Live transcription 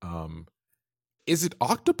Is it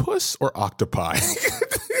octopus or octopi?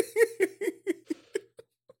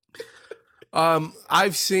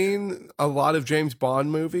 I've seen a lot of James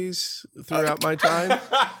Bond movies throughout my time.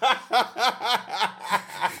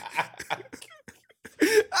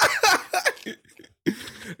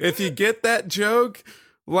 If you get that joke,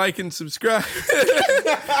 like and subscribe.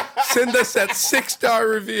 Send us that 6-star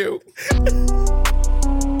review.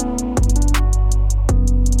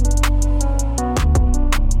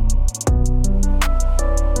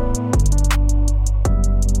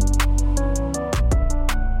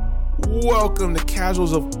 Welcome to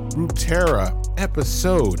Casuals of Runeterra,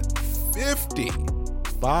 episode 50.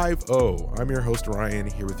 5-0. I'm your host, Ryan,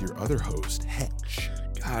 here with your other host, Hetch.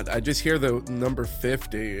 God, I just hear the number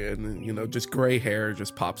 50 and, just gray hair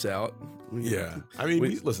just pops out. Yeah. I mean,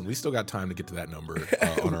 we still got time to get to that number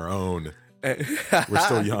on our own. We're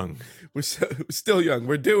still young. We're still young.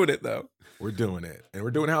 We're doing it, though. We're doing it. And we're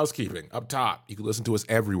doing housekeeping. Up top, you can listen to us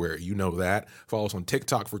everywhere. You know that. Follow us on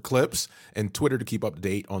TikTok for clips and Twitter to keep up to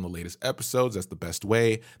date on the latest episodes. That's the best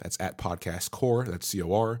way. That's at podcastcore. That's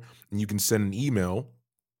COR. And you can send an email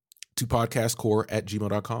to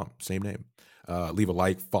podcastcore@gmail.com. Same name. Leave a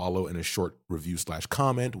like, follow, and a short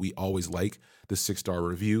review/comment. We always like the 6-star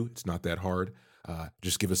review. It's not that hard.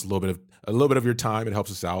 Just give us a little bit of your time. It helps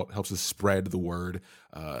us out, helps us spread the word.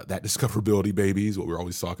 That discoverability, baby, is what we're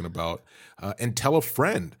always talking about. And tell a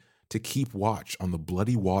friend to keep watch on the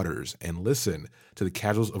bloody waters and listen to the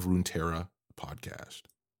Casuals of Runeterra podcast.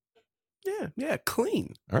 Yeah,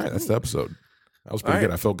 clean. All right, that's the episode. That was pretty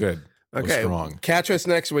good. I felt good. Okay, strong. Catch us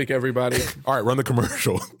next week, everybody. All right, run the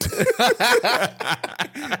commercial.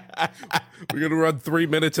 We're going to run 3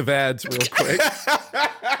 minutes of ads real quick.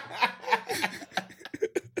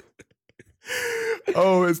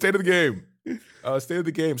 Oh, state of the game. State of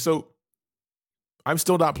the game. So I'm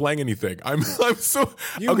still not playing anything. I'm so so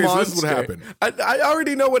this is what happened. I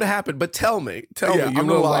already know what happened, but tell me. I'm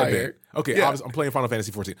gonna lie a liar. bit. Okay, Yeah. I'm playing Final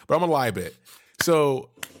Fantasy 14, but I'm gonna lie a bit. So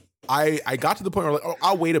I got to the point where I'm like,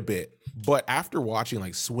 I'll wait a bit. But after watching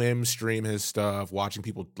like Swim stream his stuff, watching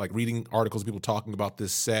people like reading articles, people talking about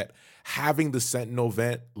this set, having the Sentinel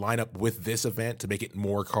event line up with this event to make it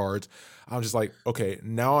more cards, I'm just like, okay,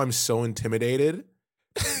 now I'm so intimidated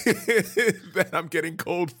that I'm getting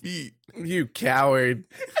cold feet. You coward.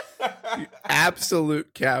 You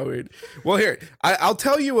absolute coward. Well, here, I'll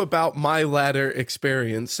tell you about my ladder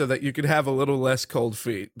experience so that you can have a little less cold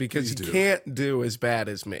feet, because you can't do as bad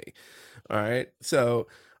as me. All right? So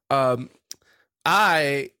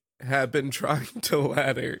I have been trying to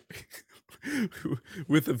ladder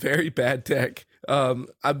with a very bad deck. I'm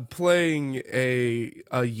playing a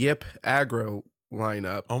Yip aggro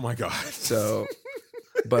lineup. Oh my god! So,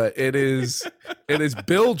 but it is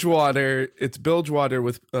Bilgewater. It's Bilgewater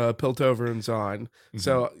with Piltover and Zon. Mm-hmm.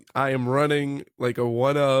 So I am running like a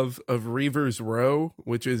one of Reaver's Row,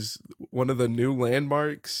 which is one of the new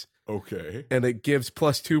landmarks. Okay. And it gives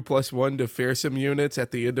 +2/+1 to fearsome units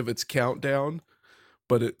at the end of its countdown.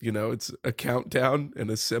 But it's a countdown in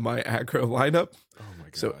a semi-aggro lineup. Oh my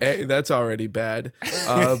god. So that's already bad.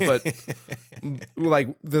 But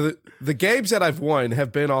like the games that I've won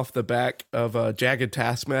have been off the back of Jagged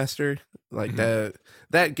Taskmaster. Like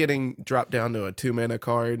that getting dropped down to a 2-mana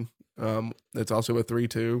card. That's also a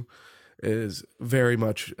 3/2 is very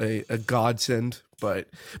much a godsend. But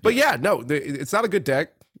yeah, no, it's not a good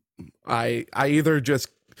deck. I either just,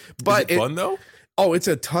 but is it fun though? Oh, it's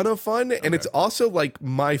a ton of fun, and it's also like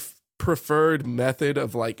my preferred method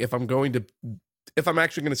of like if I'm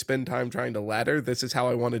actually going to spend time trying to ladder, this is how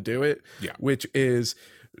I want to do it. Yeah, which is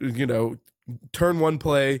turn 1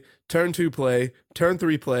 play, turn 2 play, turn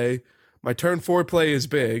 3 play. My turn 4 play is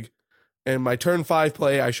big. And my turn 5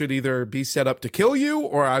 play, I should either be set up to kill you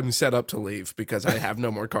or I'm set up to leave because I have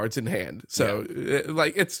no more cards in hand. So,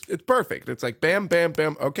 it's perfect. It's like bam, bam,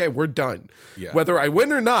 bam. Okay, we're done. Yeah. Whether I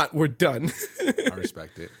win or not, we're done. I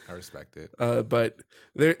respect it. But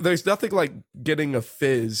there's nothing like getting a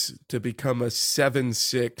Fizz to become a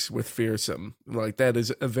 7/6 with Fearsome. Like that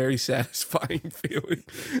is a very satisfying feeling.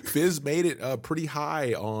 Fizz made it pretty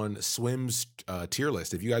high on Swim's tier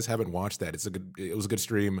list. If you guys haven't watched that, it was a good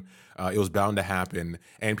stream. It was bound to happen,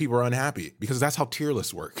 and people are unhappy because that's how tier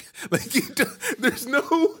lists work. Like, there's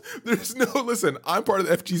no. Listen, I'm part of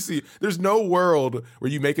the FGC. There's no world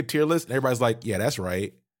where you make a tier list and everybody's like, "Yeah, that's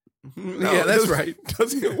right." No, yeah, that's right. It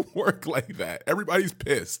doesn't work like that. Everybody's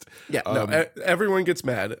pissed. Yeah, no, everyone gets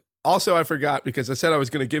mad. Also, I forgot because I said I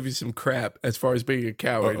was going to give you some crap as far as being a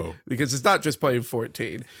coward. Because it's not just playing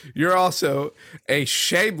 14. You're also a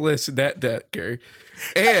shameless net decker.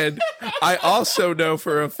 And I also know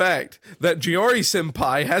for a fact that Giori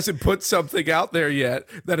Senpai hasn't put something out there yet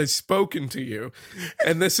that has spoken to you.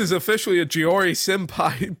 And this is officially a Giori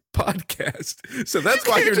Senpai podcast. So that's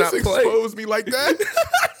why you're not playing. Expose me like that.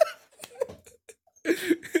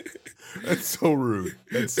 That's so rude.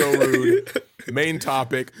 That's so rude. Main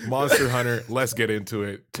topic, Monster Hunter. Let's get into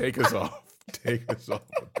it. Take us off. Take us off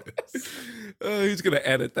with this. He's gonna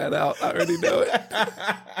edit that out. I already know it.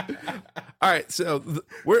 All right, so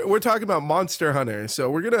we're talking about Monster Hunter.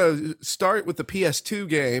 So we're gonna start with the PS2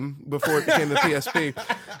 game before it became the PSP.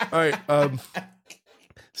 All right.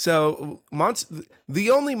 So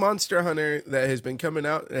the only Monster Hunter that has been coming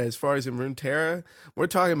out as far as in Runeterra, we're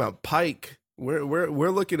talking about Pike.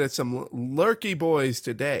 We're looking at some lurky boys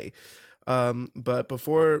today. But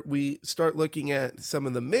before we start looking at some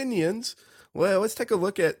of the minions, well, let's take a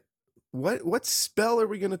look at what spell are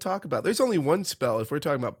we going to talk about? There's only one spell if we're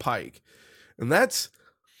talking about Pike, and that's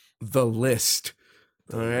the list.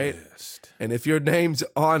 All right. And if your name's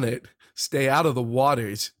on it, stay out of the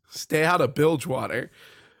waters. Stay out of Bilgewater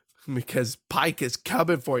because Pike is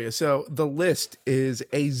coming for you. So the list is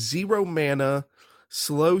a 0 mana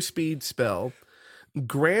slow speed spell.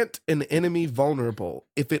 Grant an enemy vulnerable.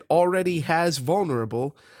 If it already has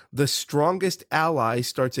vulnerable, the strongest ally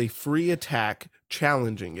starts a free attack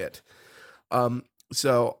challenging it.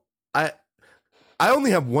 So I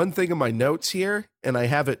only have one thing in my notes here, and I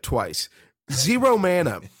have it twice. 0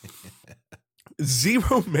 mana.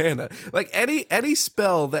 0 mana. Like any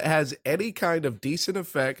spell that has any kind of decent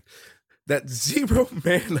effect, that 0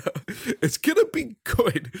 mana, it's gonna be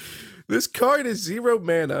good. This card is 0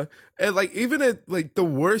 mana, and like even at like the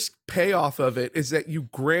worst payoff of it is that you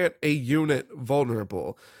grant a unit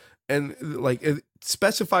vulnerable, and like it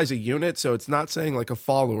specifies a unit, so it's not saying like a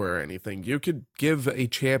follower or anything. You could give a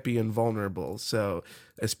champion vulnerable, so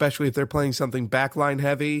especially if they're playing something backline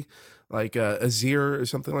heavy, like Azir or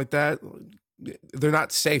something like that. They're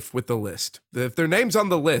not safe with the list. If their name's on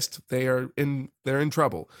the list, they're in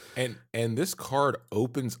trouble. And this card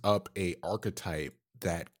opens up a archetype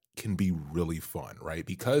that can be really fun, right?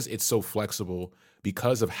 Because it's so flexible,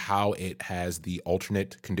 because of how it has the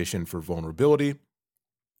alternate condition for vulnerability.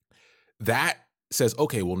 That says,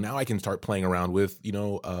 okay, well now I can start playing around with,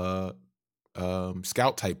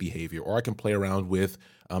 scout type behavior, or I can play around with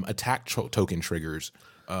attack token triggers,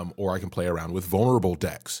 or I can play around with vulnerable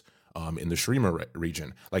decks. In the Shurima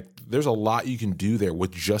region. Like, there's a lot you can do there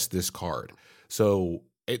with just this card. So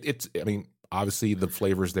it's, I mean, obviously the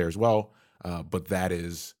flavor's there as well, but that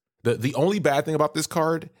is, the only bad thing about this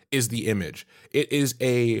card is the image. It is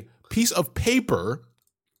a piece of paper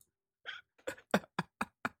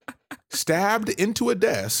stabbed into a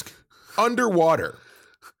desk underwater.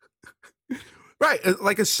 Right,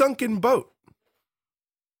 like a sunken boat.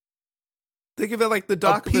 Think of it like the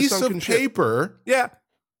dock of a sunken ship. A piece of paper. Yeah.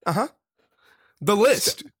 The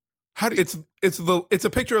list. How do it's a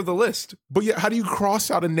picture of the list. But yeah, how do you cross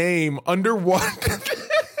out a name underwater?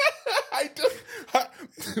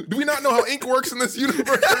 Do we not know how ink works in this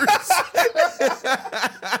universe?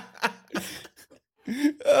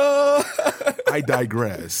 I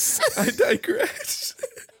digress.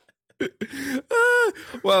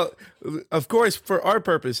 Well, of course, for our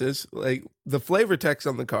purposes, like the flavor text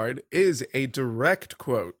on the card is a direct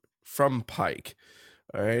quote from Pike.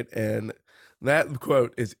 All right. And that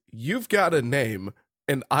quote is, "You've got a name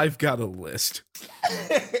and I've got a list."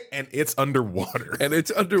 And it's underwater.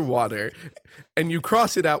 And you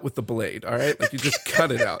cross it out with the blade. All right. Like you just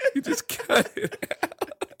cut it out.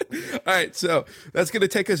 All right. So that's going to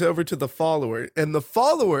take us over to the follower. And the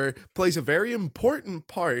follower plays a very important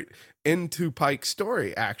part into Pike's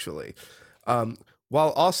story, actually, while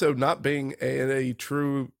also not being a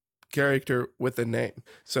true character with a name.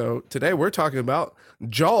 So today we're talking about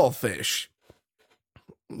Jawfish.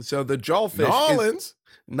 So the Jawfish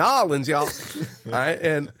Nolans, y'all. All right,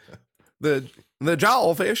 and the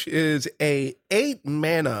Jawfish is a 8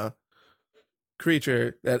 mana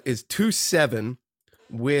creature that is 2/7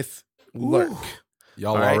 with lurk.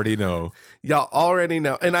 Y'all already know.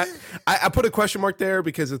 And I put a question mark there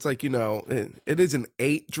because it's like, it is an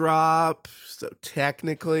 8-drop, so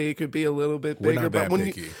technically it could be a little bit bigger. But when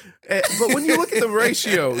you look at the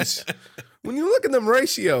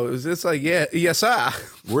ratios, it's like, yes, sir.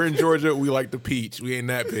 We're in Georgia. We like the peach. We ain't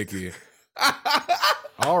that picky.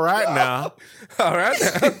 All right now.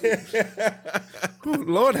 Ooh,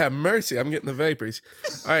 Lord have mercy. I'm getting the vapors.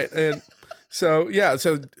 All right. And so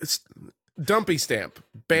Dumpy stamp.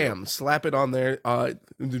 Bam. Slap it on there.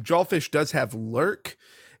 The Jawfish does have lurk,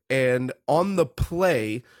 and on the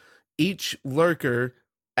play, each lurker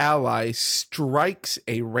ally strikes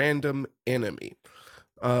a random enemy.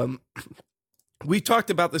 We talked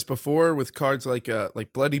about this before with cards like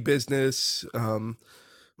Bloody Business,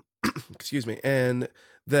 excuse me, and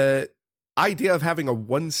the idea of having a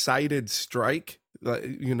one-sided strike,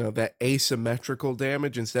 that asymmetrical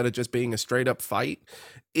damage instead of just being a straight-up fight,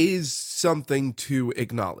 is something to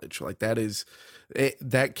acknowledge. Like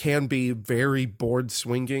that can be very board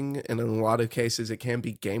swinging, and in a lot of cases, it can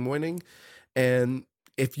be game winning. And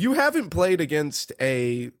if you haven't played against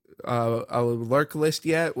a lurk list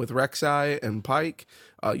yet with Rek'Sai and Pike,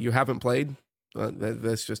 you haven't played.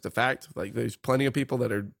 That's just a fact. Like, there's plenty of people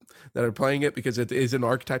that are playing it because it is an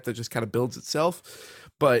archetype that just kind of builds itself.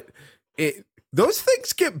 But those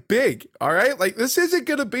things get big. All right, like this isn't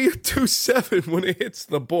gonna be a 2/7 when it hits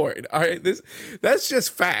the board. All right, that's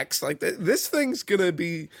just facts. Like this thing's gonna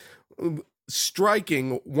be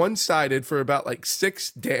striking one-sided for about like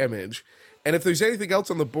 6 damage. And if there's anything else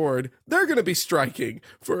on the board, they're going to be striking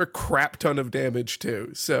for a crap ton of damage too.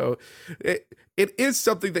 So it is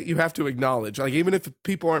something that you have to acknowledge. Like, even if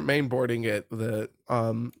people aren't mainboarding it,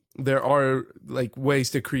 there are like ways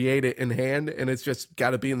to create it in hand, and it's just got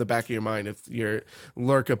to be in the back of your mind if your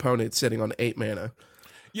lurk opponent's sitting on 8 mana.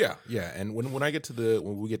 Yeah. And when we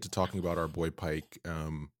get to talking about our boy Pike,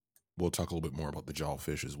 we'll talk a little bit more about the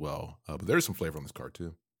Jawfish as well. But there's some flavor on this card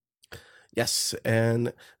too. Yes,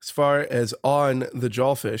 and as far as on the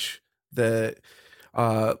Jawfish, it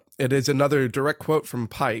is another direct quote from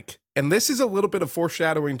Pike, and this is a little bit of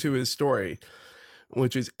foreshadowing to his story,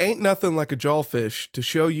 which is, "Ain't nothing like a Jawfish to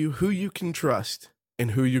show you who you can trust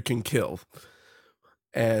and who you can kill."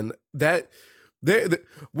 And that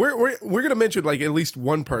we're gonna mention like at least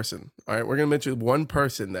one person. All right, we're gonna mention one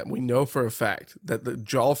person that we know for a fact that the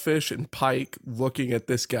Jawfish and Pike looking at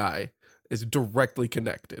this guy is directly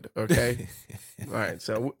connected. Okay. All right.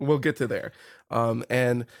 So we'll get to there.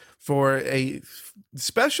 And for a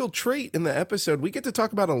special treat in the episode, we get to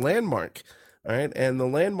talk about a landmark. All right. And the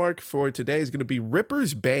landmark for today is going to be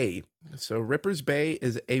Ripper's Bay. So Ripper's Bay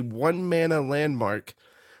is a 1-mana landmark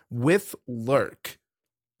with lurk.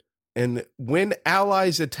 And when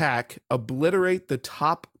allies attack, obliterate the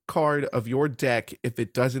top card of your deck if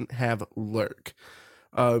it doesn't have lurk.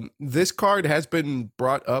 This card has been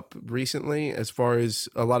brought up recently as far as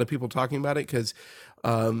a lot of people talking about it, because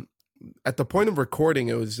at the point of recording,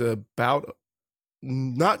 it was about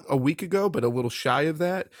not a week ago, but a little shy of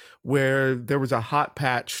that, where there was a hot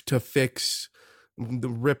patch to fix the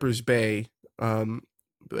Ripper's Bay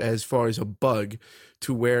as far as a bug,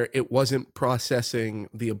 to where it wasn't processing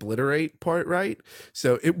the obliterate part right.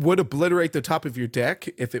 So it would obliterate the top of your deck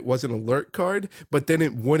if it wasn't a lurk card, but then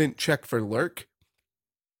it wouldn't check for lurk.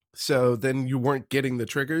 So then you weren't getting the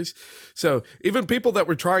triggers. So even people that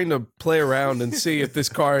were trying to play around and see if this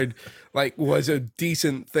card like was a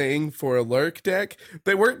decent thing for a lurk deck,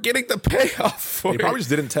 they weren't getting the payoff for it. They probably just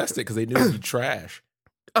didn't test it because they knew it'd be trash.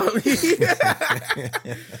 Oh,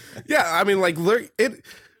 yeah. Yeah, I mean, like lurk, it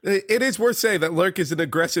is worth saying that lurk is an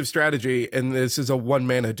aggressive strategy, and this is a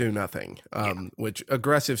 1-mana do nothing. Which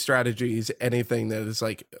aggressive strategy is anything that is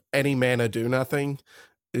like any mana do nothing.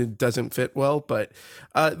 It doesn't fit well, but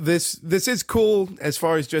this is cool as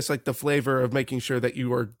far as just like the flavor of making sure that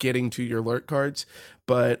you are getting to your lurk cards.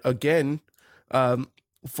 But again,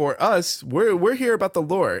 for us, we're here about the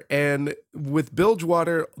lore, and with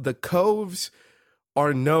Bilgewater, the coves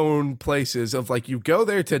are known places of like you go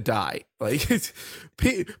there to die. Like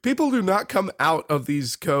people do not come out of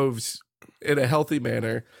these coves in a healthy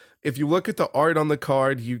manner. If you look at the art on the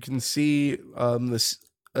card, you can see this.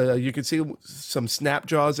 You can see some snap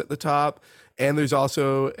jaws at the top, and there is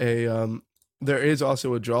also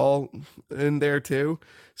a jaw in there too.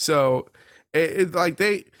 So these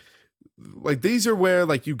are where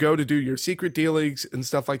like you go to do your secret dealings and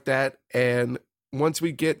stuff like that. And once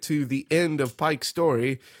we get to the end of Pike's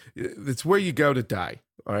story, it's where you go to die.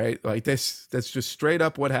 All right, like that's just straight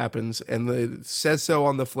up what happens, and it says so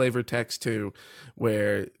on the flavor text too,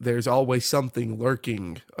 where there's always something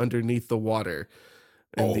lurking underneath the water.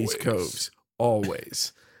 In these coves,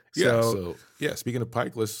 always. So speaking of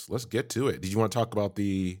Pike, let's get to it. Did you want to talk about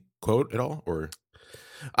the quote at all, or?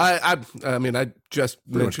 I mean, I just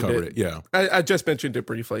mentioned it. Yeah, I just mentioned it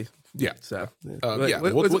briefly. Yeah. So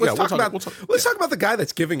let's talk about the guy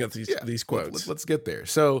that's giving us these quotes. Let's get there.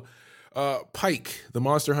 So, Pike, the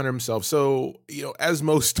monster hunter himself. So, as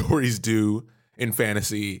most stories do in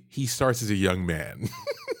fantasy, he starts as a young man.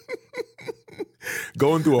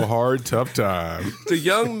 Going through a hard, tough time. It's a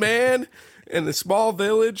young man in a small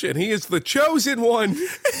village, and he is the chosen one.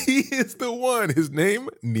 He is the one. His name,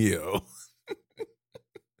 Neo.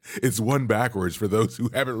 It's one backwards for those who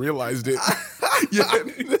haven't realized it.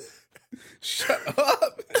 Yeah. Shut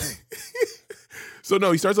up. So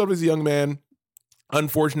no, he starts off as a young man,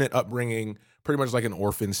 unfortunate upbringing, pretty much like an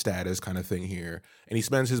orphan status kind of thing here. And he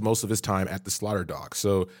spends most of his time at the slaughter docks.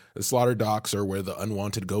 So the slaughter docks are where the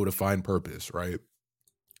unwanted go to find purpose, right?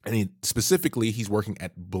 And he's working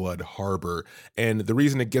at Blood Harbor. And the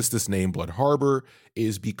reason it gets this name, Blood Harbor,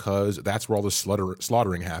 is because that's where all the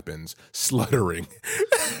slaughtering happens. Sluttering.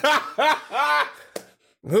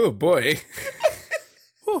 Oh, boy.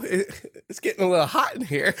 Oh, it's getting a little hot in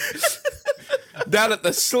here. Down at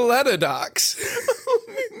the slaughter docks.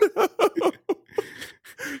 No.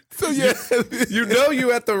 So, yeah. You know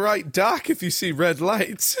you at the right dock if you see red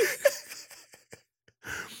lights.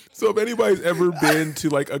 So if anybody's ever been to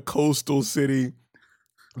like a coastal city,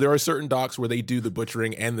 there are certain docks where they do the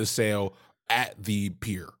butchering and the sale at the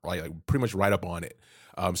pier, right? Like pretty much right up on it,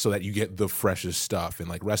 so that you get the freshest stuff. And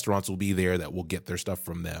like restaurants will be there that will get their stuff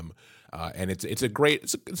from them. And it's a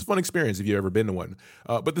fun experience if you've ever been to one.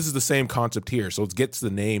 But this is the same concept here. So it gets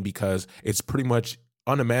the name because it's pretty much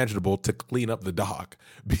unimaginable to clean up the dock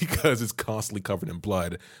because it's constantly covered in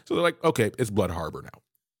blood. So they're like, okay, it's Blood Harbor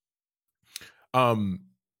now.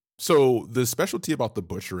 So the specialty about the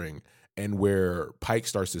butchering and where Pike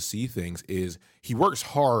starts to see things is he works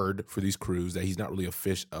hard for these crews that he's not really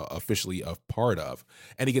officially a part of,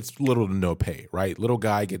 and he gets little to no pay, right? Little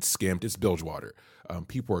guy gets skimped. It's Bilgewater.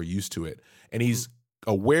 People are used to it. And he's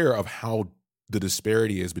aware of how the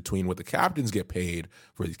disparity is between what the captains get paid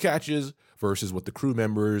for these catches versus what the crew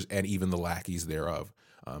members and even the lackeys thereof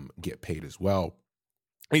get paid as well.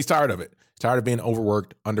 And he's tired of it. He's tired of being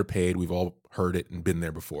overworked, underpaid. We've all heard it and been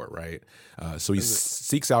there before, right? So he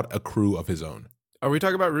seeks out a crew of his own. Are we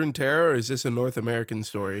talking about Runeterra, or is this a North American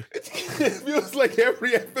story? It feels like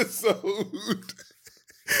every episode.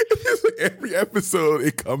 It feels like every episode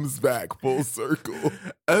it comes back full circle.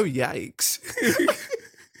 Oh, yikes.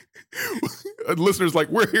 Listeners like,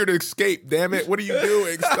 we're here to escape, damn it. What are you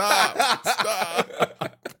doing? Stop.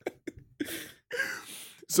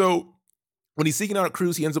 So when he's seeking out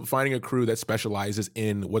crews, he ends up finding a crew that specializes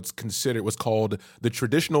in what's called the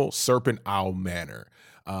traditional Serpent Owl Manor.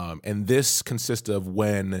 And this consists of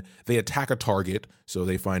when they attack a target, so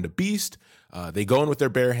they find a beast, they go in with their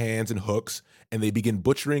bare hands and hooks, and they begin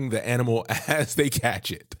butchering the animal as they catch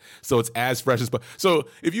it. So it's as fresh as possible. So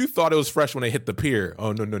if you thought it was fresh when they hit the pier,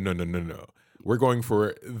 oh, no. We're going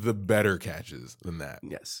for the better catches than that.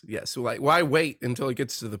 Yes. So like, why wait until it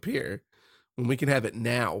gets to the pier when we can have it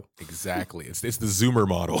now? Exactly. It's the Zoomer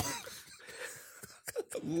model.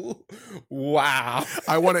 Wow.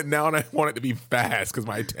 I want it now, and I want it to be fast because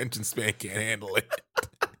my attention span can't handle it.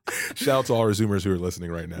 Shout out to all our Zoomers who are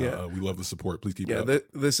listening right now. Yeah. We love the support. Please keep it up.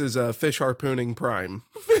 This is Fish Harpooning Prime.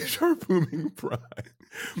 Fish Harpooning Prime.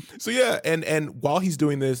 So yeah, and while he's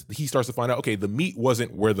doing this, he starts to find out, okay, the meat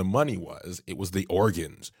wasn't where the money was. It was the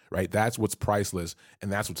organs, right? That's what's priceless,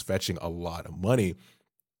 and that's what's fetching a lot of money.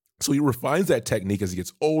 So he refines that technique as he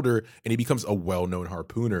gets older, and he becomes a well-known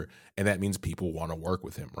harpooner, and that means people want to work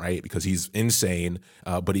with him, right? Because he's insane,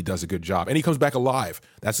 but he does a good job, and he comes back alive.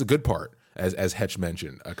 That's the good part, as Hetch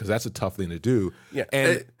mentioned, because that's a tough thing to do. Yeah,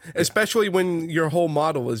 and especially when your whole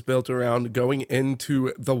model is built around going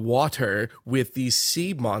into the water with these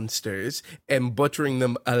sea monsters and butchering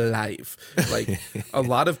them alive. Like a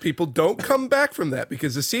lot of people don't come back from that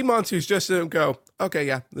because the sea monsters just don't go, okay,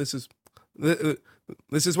 yeah, this is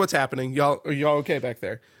what's happening. Are y'all okay back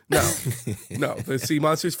there? No, the sea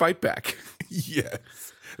monsters fight back. Yes.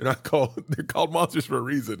 They're called monsters for a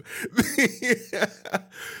reason.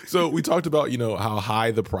 So we talked about, how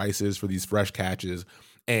high the price is for these fresh catches.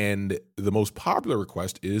 And the most popular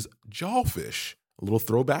request is jawfish. A little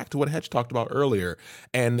throwback to what Hetch talked about earlier.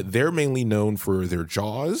 And they're mainly known for their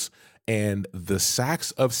jaws and the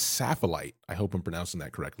sacks of sapphilite. I hope I'm pronouncing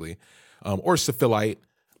that correctly. Or sapphilite.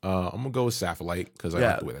 I'm gonna go with sapphilite because I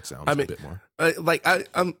like the way that sounds a bit more.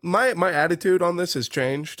 My attitude on this has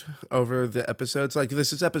changed over the episodes. Like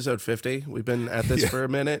this is episode 50. We've been at this for a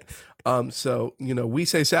minute. So we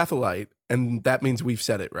say sapphilite, and that means we've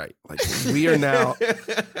said it right. Like we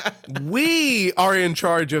are in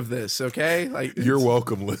charge of this. Okay, like you're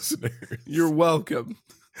welcome, listeners. You're welcome.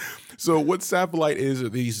 So what sapphilite is are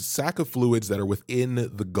these sac of fluids that are within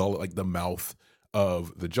the gullet, like the mouth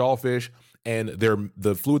of the jawfish. And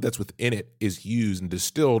the fluid that's within it is used and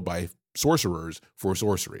distilled by sorcerers for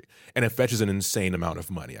sorcery. And it fetches an insane amount of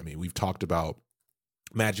money. I mean, we've talked about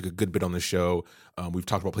magic a good bit on the show. We've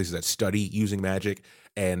talked about places that study using magic,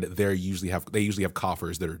 and they usually have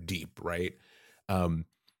coffers that are deep, right?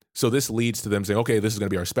 So this leads to them saying, okay, this is going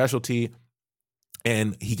to be our specialty.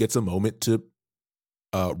 And he gets a moment to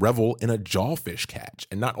revel in a jawfish catch.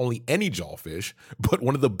 And not only any jawfish, but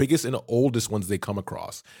one of the biggest and oldest ones they come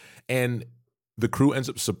across. And the crew ends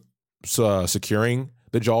up securing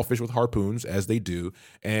the jawfish with harpoons, as they do.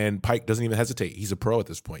 And Pike doesn't even hesitate. He's a pro at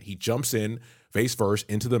this point. He jumps in face first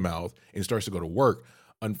into the mouth and starts to go to work.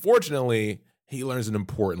 Unfortunately, he learns an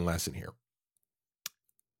important lesson here.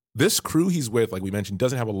 This crew he's with, like we mentioned,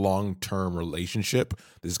 doesn't have a long-term relationship.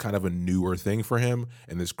 This is kind of a newer thing for him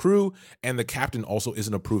and this crew. And the captain also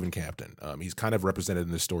isn't a proven captain. He's kind of represented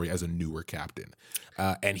in this story as a newer captain.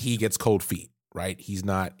 And he gets cold feet, right? He's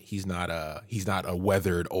not a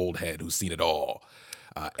weathered old head who's seen it all.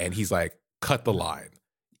 And he's like, cut the line.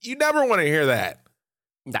 You never want to hear that.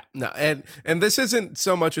 No. And this isn't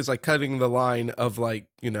so much as like cutting the line of like,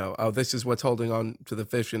 oh, this is what's holding on to the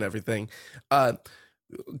fish and everything.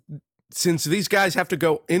 Since these guys have to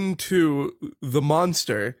go into the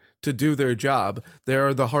monster to do their job, there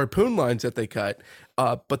are the harpoon lines that they cut.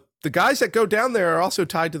 But the guys that go down there are also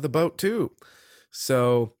tied to the boat too.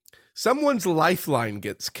 So someone's lifeline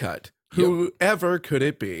gets cut. Yep. Whoever could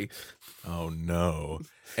it be? Oh, no.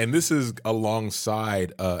 And this is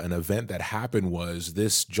alongside an event that happened was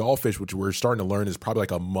this jawfish, which we're starting to learn is probably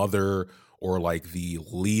like a mother or like the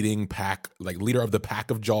leading pack, like leader of the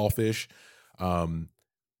pack of jawfish.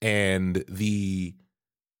 And the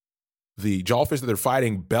jawfish that they're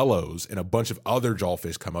fighting bellows, and a bunch of other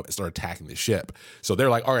jawfish come up and start attacking the ship. So they're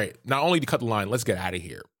like, all right, not only to cut the line, let's get out of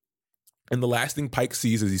here. And the last thing Pike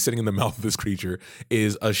sees as he's sitting in the mouth of this creature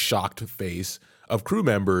is a shocked face of crew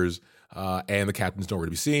members, and the captain's nowhere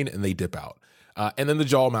to be seen, and they dip out. And then the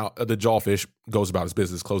jawfish goes about his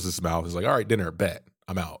business, closes his mouth, is like, all right, dinner, bet,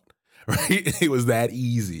 I'm out. Right? It was that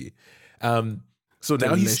easy. So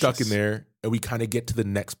now he's stuck in there, and we kind of get to the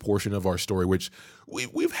next portion of our story, which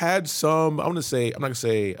we've had some, I'm not going to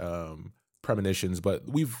say premonitions, but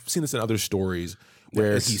we've seen this in other stories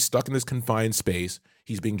where he's stuck in this confined space.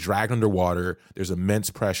 He's being dragged underwater. There's immense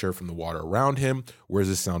pressure from the water around him. Where does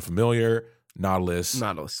this sound familiar? Nautilus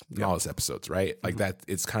episodes, right? Like that.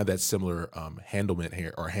 It's kind of that similar handling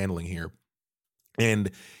here.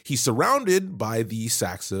 And he's surrounded by these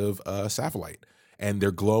sacks of sapphire, and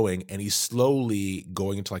they're glowing, and he's slowly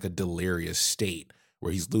going into like a delirious state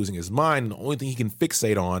where he's losing his mind. And the only thing he can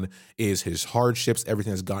fixate on is his hardships,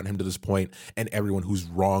 everything that's gotten him to this point, and everyone who's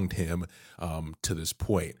wronged him to this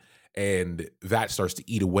point. And that starts to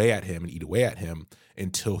eat away at him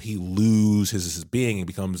until he loses his being and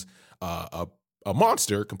becomes a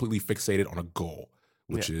monster completely fixated on a goal,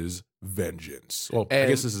 which is vengeance. Well, I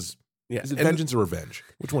guess this is is it vengeance or revenge?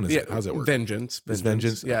 Which one is it? How does that work? Vengeance. It's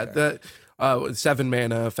vengeance? Yeah. Okay. The 7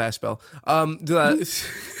 mana fast spell. And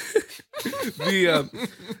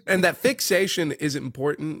that fixation is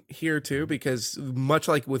important here too, because much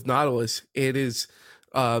like with Nautilus, it is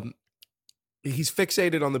he's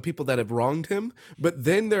fixated on the people that have wronged him, but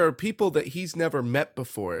then there are people that he's never met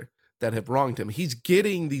before that have wronged him. He's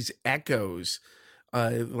getting these echoes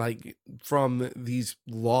like from these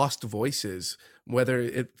lost voices, whether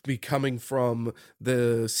it be coming from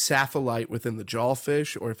the sapphire within the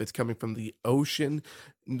jawfish or if it's coming from the ocean.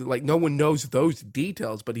 Like no one knows those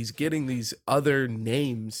details, but he's getting these other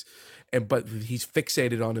names, but he's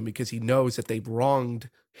fixated on him because he knows that they've wronged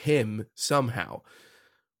him somehow,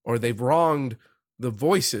 or they've wronged the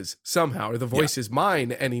voices somehow, or the voice is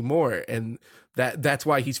mine anymore. And that's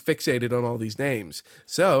why he's fixated on all these names.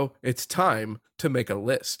 So it's time to make a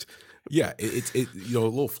list. Yeah, it's a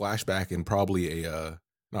little flashback and probably a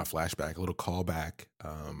not flashback, a little callback,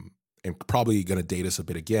 and probably going to date us a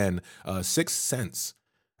bit again. Sixth Sense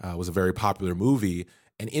was a very popular movie,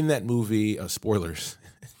 and in that movie, spoilers,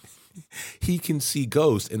 he can see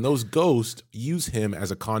ghosts, and those ghosts use him as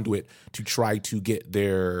a conduit to try to get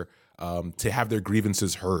their to have their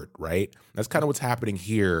grievances heard, right? That's kind of what's happening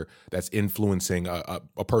here that's influencing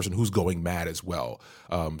a person who's going mad as well.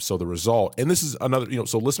 So the result, and this is another,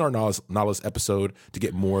 so listen to our Nautilus episode to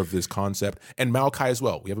get more of this concept, and Maokai as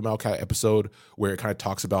well. We have a Maokai episode where it kind of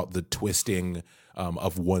talks about the twisting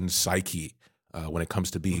of one's psyche when it comes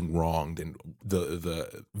to being wronged, and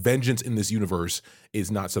the vengeance in this universe is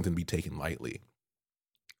not something to be taken lightly.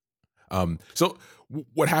 So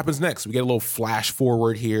what happens next? We get a little flash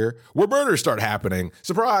forward here where murders start happening.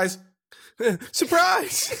 Surprise!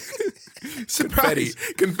 Surprise! Confetti,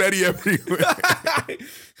 confetti everywhere.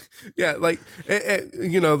 Yeah, like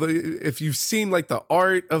if you've seen like the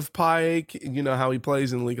art of Pike, you know how he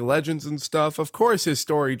plays in League of Legends and stuff. Of course, his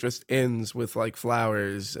story just ends with like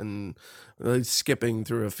flowers and skipping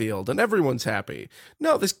through a field, and everyone's happy.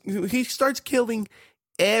 No, he starts killing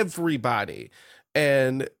everybody,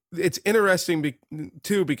 and it's interesting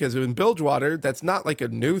too because in Bilgewater, that's not like a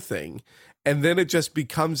new thing, and then it just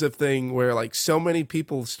becomes a thing where like so many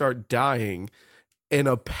people start dying in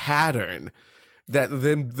a pattern that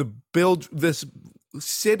then this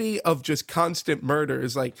city of just constant murder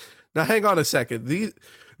is like, now hang on a second,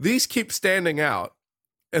 these keep standing out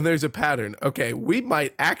and there's a pattern. Okay, we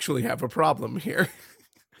might actually have a problem here.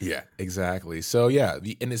 Yeah, exactly. So yeah,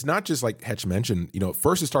 and it's not just like Hetch mentioned,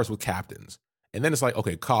 first it starts with captains, and then it's like,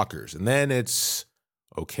 okay, cockers, and then it's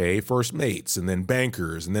okay, first mates, and then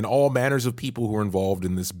bankers, and then all manners of people who are involved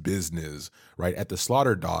in this business, right, at the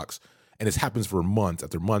slaughter docks. And this happens for months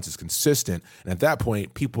after months. It's consistent, and at that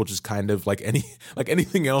point, people just kind of like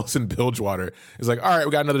anything else in Bilgewater is like, all right,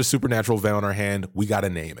 we got another supernatural event on our hand. We got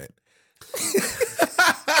to name it.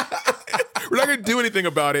 We're not going to do anything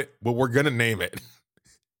about it, but we're going to name it.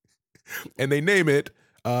 And they name it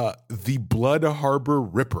the Blood Harbor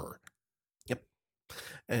Ripper. Yep.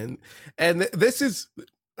 And this is.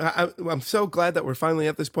 I'm so glad that we're finally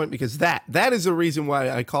at this point because that is the reason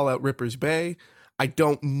why I call out Ripper's Bay. I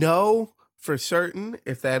don't know for certain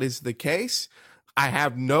if that is the case. I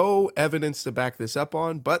have no evidence to back this up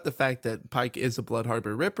on, but the fact that Pike is a Blood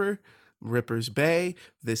Harbor Ripper, Ripper's Bay,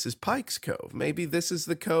 this is Pike's Cove. Maybe this is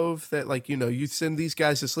the cove that, like, you send these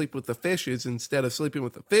guys to sleep with the fishes. Instead of sleeping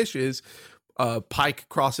with the fishes, Pike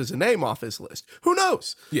crosses a name off his list. Who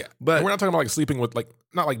knows? Yeah, but and we're not talking about like sleeping with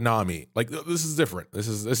not like Nami. Like this is different. This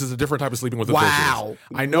is a different type of sleeping with the fishes.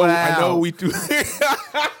 I know we do.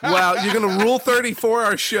 Wow, you're gonna Rule 34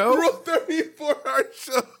 our show? Rule 34 our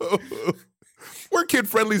show. We're kid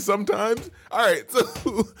friendly sometimes. All right,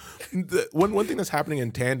 so one thing that's happening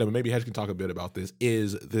in tandem, and maybe Hedge can talk a bit about this,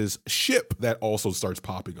 is this ship that also starts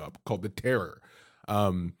popping up called the Terror.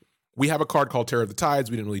 We have a card called Terror of the Tides.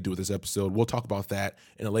 We didn't really do it this episode. We'll talk about that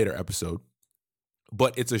in a later episode.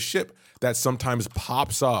 But it's a ship that sometimes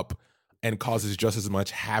pops up and causes just as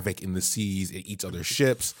much havoc in the seas. It eats other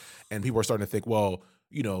ships. And people are starting to think, well,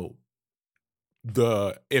 if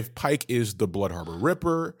Pike is the Blood Harbor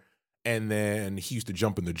Ripper, and then he used to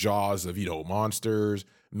jump in the jaws of, monsters,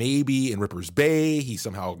 maybe in Ripper's Bay, he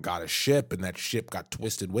somehow got a ship and that ship got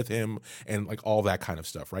twisted with him and like all that kind of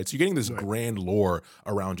stuff, right? So you're getting this grand lore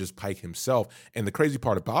around just Pike himself. And the crazy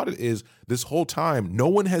part about it is this whole time, no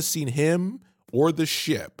one has seen him or the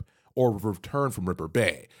ship or return from Ripper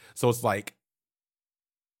Bay. So it's like,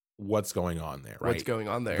 what's going on there, right? What's going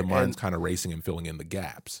on there? The mind's kind of racing and filling in the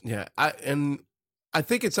gaps. Yeah. I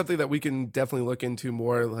think it's something that we can definitely look into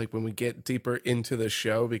more, like when we get deeper into the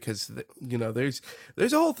show, because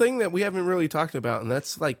there's a whole thing that we haven't really talked about, and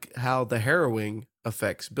that's like how the harrowing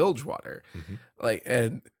affects Bilgewater. Mm-hmm. Like,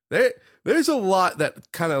 and there's a lot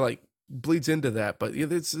that kind of like bleeds into that, but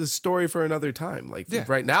it's a story for another time. Like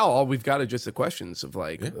right now, all we've got are just the questions of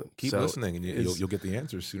like, keep listening, and you'll get the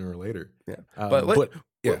answers sooner or later. Yeah, but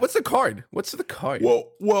what's the card? What's the card?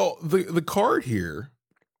 Well, the card here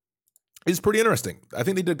is pretty interesting. I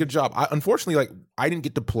think they did a good job. Unfortunately, I didn't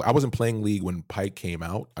get to play. I wasn't playing League when Pike came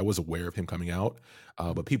out. I was aware of him coming out,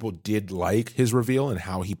 but people did like his reveal and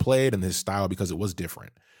how he played and his style because it was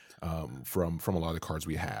different from a lot of the cards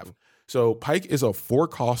we have. So Pike is a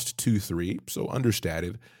 4-cost 2/3, so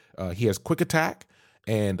understated. He has Quick Attack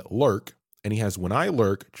and Lurk, and he has When I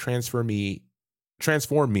Lurk, transform me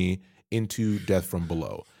into Death from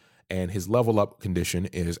Below. And his level up condition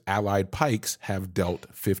is allied pikes have dealt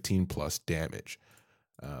 15 plus damage.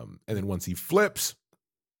 And then once he flips,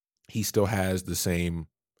 he still has the same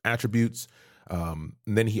attributes. And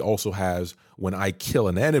then he also has, when I kill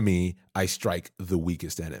an enemy, I strike the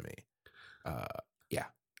weakest enemy.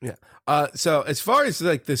 Yeah. So as far as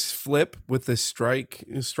like this flip with the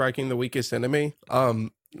striking the weakest enemy,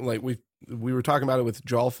 like we were talking about it with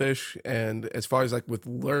Jawfish, and as far as like with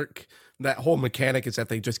Lurk, that whole mechanic is that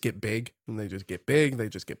they just get big and they just get big, they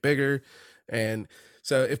just get bigger. And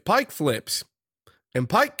so if Pike flips and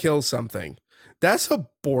Pike kills something, that's a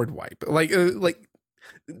board wipe. Like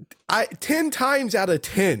 10 times out of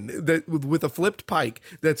 10 that with a flipped Pike,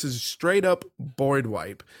 that's a straight up board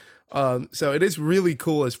wipe. So it is really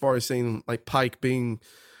cool as far as seeing like Pike being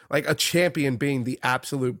like a champion, being the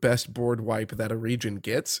absolute best board wipe that a region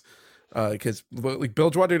gets. Because like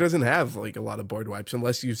Bilgewater doesn't have like a lot of board wipes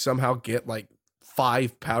unless you somehow get like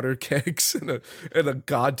 5 powder kegs and a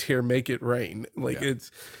god tier make it rain. Like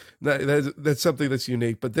it's that's something that's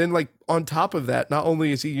unique. But then like on top of that, not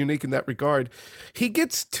only is he unique in that regard, he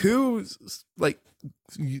gets two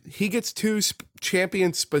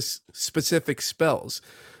champion specific spells,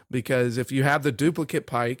 because if you have the duplicate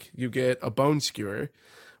pike, you get a bone skewer,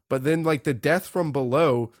 but then like the death from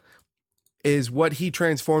below is what he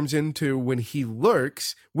transforms into when he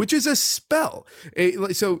lurks, which is a spell.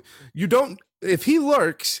 So you don't, if he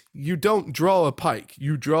lurks, you don't draw a pike,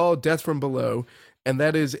 you draw death from below, and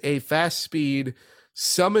that is a fast speed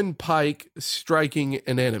summon pike striking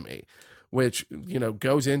an enemy, which, you know,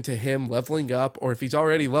 goes into him leveling up, or if he's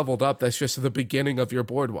already leveled up, that's just the beginning of your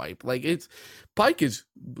board wipe. Like Pike is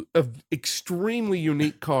an extremely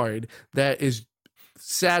unique card that is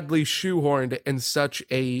sadly shoehorned in such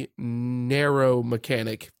a narrow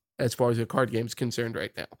mechanic as far as the card game is concerned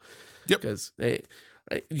right now. Yep. Because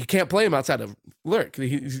you can't play him outside of lurk.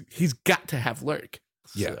 He's got to have lurk.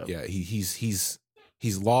 Yeah, So. yeah.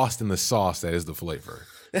 He's lost in the sauce that is the flavor.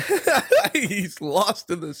 He's lost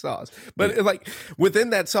in the sauce, but like within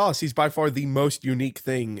that sauce, he's by far the most unique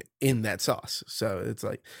thing in that sauce. So it's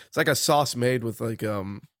like a sauce made with like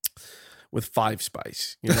with 5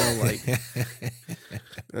 spice, you know, like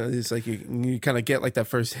it's like you kind of get like that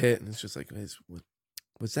first hit, and it's just like,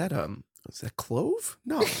 was that clove?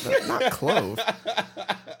 No, not clove.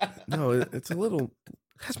 No, it's a little.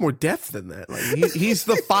 Has more depth than that. Like he's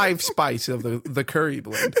the 5 spice of the curry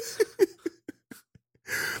blend.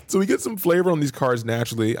 So we get some flavor on these cards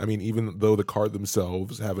naturally. I mean, even though the card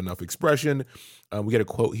themselves have enough expression, we get a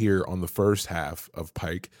quote here on the first half of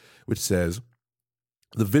Pike, which says,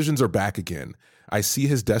 "The visions are back again. I see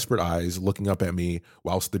his desperate eyes looking up at me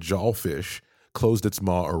whilst the jawfish closed its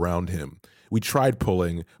maw around him. We tried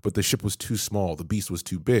pulling, but the ship was too small. The beast was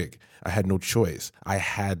too big. I had no choice. I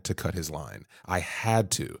had to cut his line. I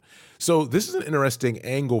had to." So this is an interesting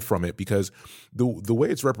angle from it, because the way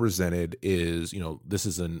it's represented is, you know, this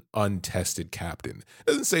is an untested captain. It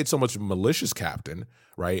doesn't say it's so much a malicious captain,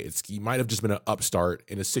 right? He might have just been an upstart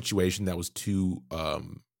in a situation that was too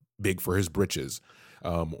big for his britches.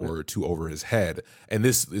 Or too over his head. And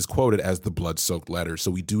this is quoted as the blood-soaked letter. So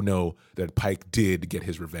we do know that Pike did get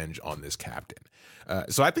his revenge on this captain.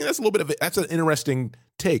 So I think that's a little bit of that's an interesting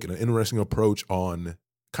take and an interesting approach on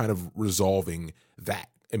kind of resolving that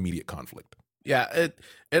immediate conflict. Yeah,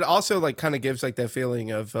 it also like kind of gives like that feeling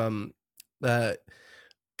of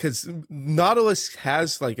because Nautilus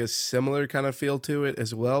has like a similar kind of feel to it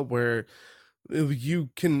as well, where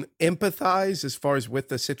you can empathize as far as with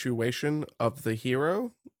the situation of the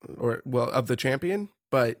hero, or well, of the champion,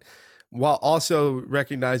 but while also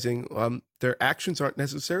recognizing their actions aren't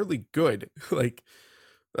necessarily good. like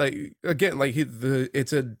again, like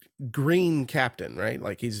it's a green captain, right?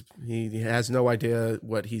 Like he has no idea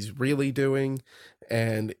what he's really doing,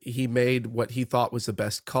 and he made what he thought was the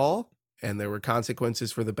best call, and there were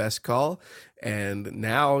consequences for the best call, and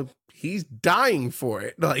now he's dying for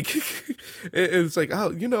it. Like it's like, oh,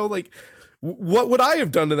 you know, like what would I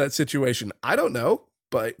have done in that situation? I don't know,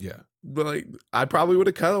 but like I probably would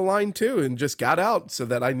have cut a line too and just got out so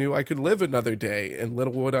that I knew I could live another day. And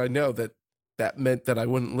little would I know that meant that I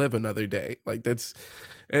wouldn't live another day. Like that's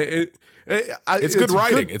it's good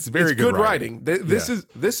writing. It's very good writing.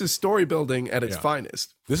 This is story building at its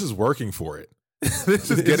finest. This is working for it. This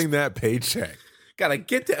is getting that paycheck. Gotta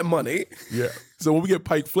get that money. Yeah. So when we get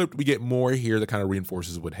Pike flipped, we get more here that kind of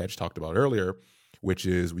reinforces what Hedge talked about earlier, which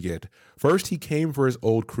is we get first he came for his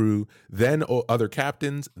old crew, then other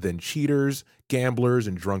captains, then cheaters, gamblers,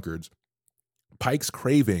 and drunkards. Pike's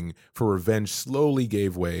craving for revenge slowly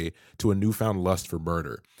gave way to a newfound lust for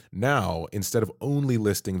murder. Now, instead of only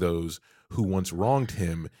listing those who once wronged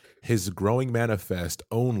him, his growing manifest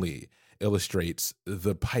only illustrates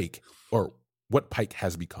the Pike, or what Pike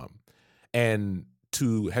has become. And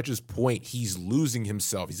to Hedge's point, he's losing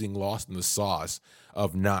himself. He's getting lost in the sauce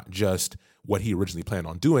of not just what he originally planned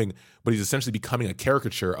on doing, but he's essentially becoming a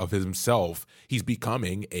caricature of himself. He's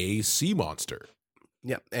becoming a sea monster.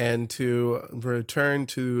 Yeah, and to return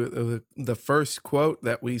to the first quote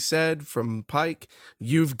that we said from Pike,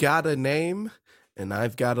 "You've got a name, and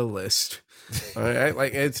I've got a list." All right,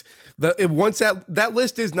 like once that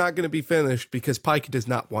list is not going to be finished, because Pike does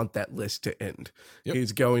not want that list to end. Yep.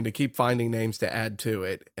 He's going to keep finding names to add to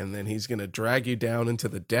it, and then he's going to drag you down into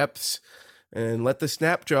the depths and let the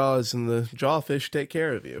snapjaws and the jawfish take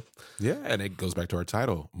care of you. Yeah, and it goes back to our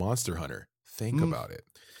title, Monster Hunter. Think about it.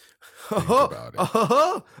 Think about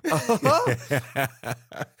it.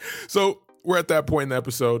 So we're at that point in the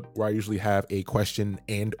episode where I usually have a question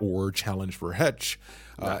and or challenge for Hetch.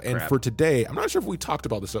 And for today, I'm not sure if we talked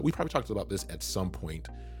about this. We probably talked about this at some point,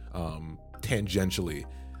 tangentially.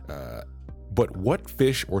 But what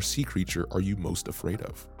fish or sea creature are you most afraid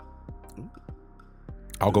of?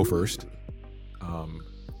 I'll go first.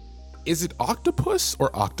 Is it octopus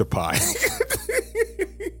or octopi?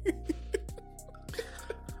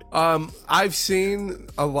 I've seen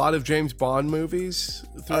a lot of James Bond movies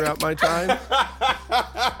throughout my time.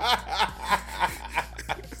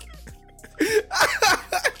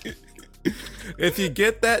 If you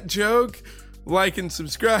get that joke, like and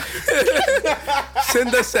subscribe.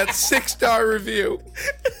 Send us that 6-star review.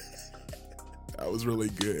 That was really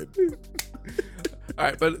good. All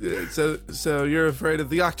right, but so you're afraid of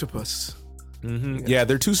the octopus? Mm-hmm. Yeah,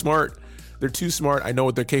 they're too smart. They're too smart. I know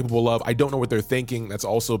what they're capable of. I don't know what they're thinking. That's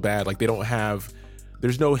also bad. Like,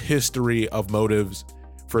 there's no history of motives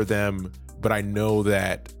for them, but I know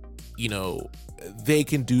that, they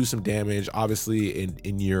can do some damage. Obviously,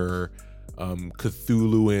 in your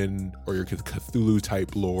Cthulhuan or your Cthulhu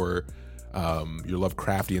type lore, your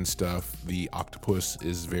Lovecraftian stuff, the octopus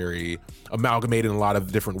is very amalgamated in a lot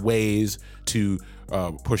of different ways to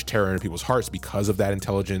push terror into people's hearts because of that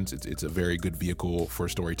intelligence. It's a very good vehicle for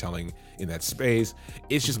storytelling in that space.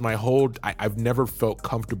 It's just I've never felt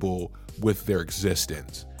comfortable with their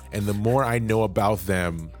existence. And the more I know about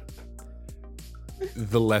them,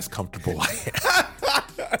 the less comfortable I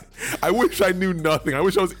am. I wish I knew nothing. I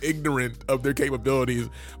wish I was ignorant of their capabilities,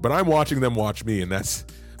 but I'm watching them watch me, and that's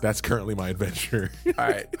currently my adventure. All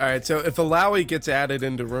right. So if Alawi gets added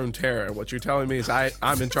into Runeterra, what you're telling me is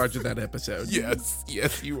I'm in charge of that episode. Yes,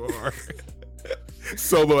 you are.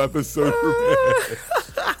 Solo episode.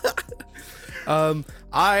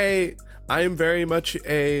 I am very much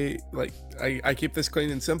I keep this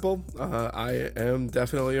clean and simple. I am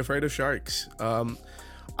definitely afraid of sharks.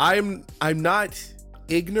 I'm not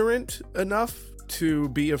ignorant enough to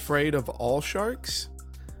be afraid of all sharks.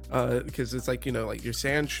 Because it's like your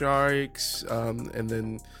sand sharks, and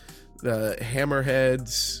then the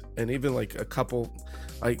hammerheads, and even like a couple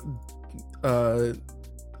of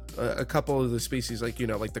the species, like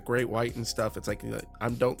the great white and stuff. It's like I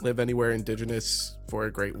don't live anywhere indigenous for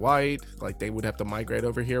a great white. Like, they would have to migrate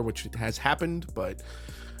over here, which has happened, but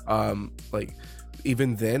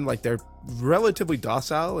even then, like, they're relatively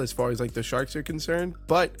docile as far as like the sharks are concerned.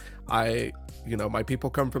 But my people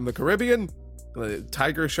come from the Caribbean. The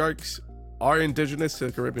tiger sharks are indigenous to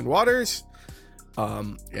the Caribbean waters,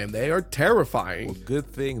 and they are terrifying. Well, good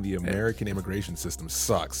thing the American immigration system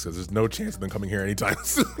sucks, because there's no chance of them coming here anytime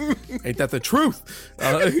soon. Ain't that the truth?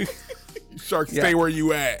 Sharks, stay where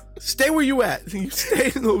you at. Stay where you at. You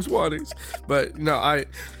stay in those waters. But no, I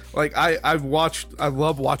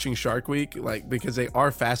love watching Shark Week, because they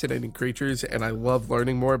are fascinating creatures, and I love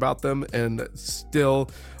learning more about them. And still,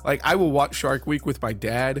 I will watch Shark Week with my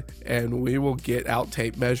dad, and we will get out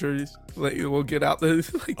tape measures. We'll get out the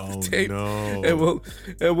tape, no.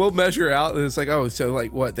 and we'll measure out. And it's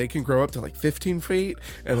what, they can grow up to 15 feet,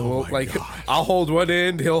 and I'll hold one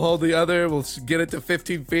end, he'll hold the other. We'll get it to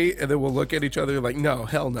 15 feet, and then we'll look at each other like, no,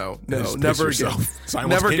 hell no, never again.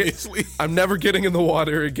 Simultaneously. I'm never getting in the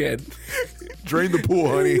water again. Drain the pool,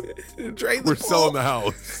 honey. We're selling the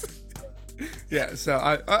house. Yeah, so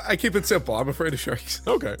I keep it simple. I'm afraid of sharks.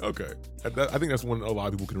 Okay. I think that's one a lot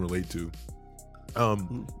of people can relate to.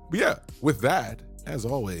 But yeah, with that, as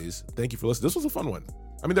always, thank you for listening. This was a fun one.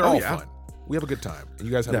 I mean, they're all fun. We have a good time, and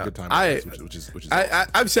you guys have a good time. Which is awesome.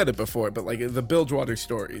 I've said it before, but the Bilgewater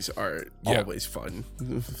stories are always fun.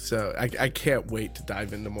 So I can't wait to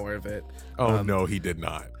dive into more of it. Oh no, he did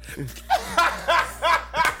not.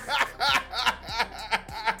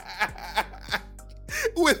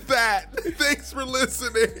 With that, thanks for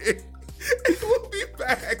listening. And we'll be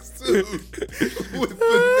back soon with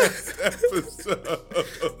the next episode.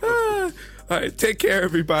 All right, take care,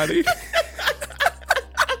 everybody.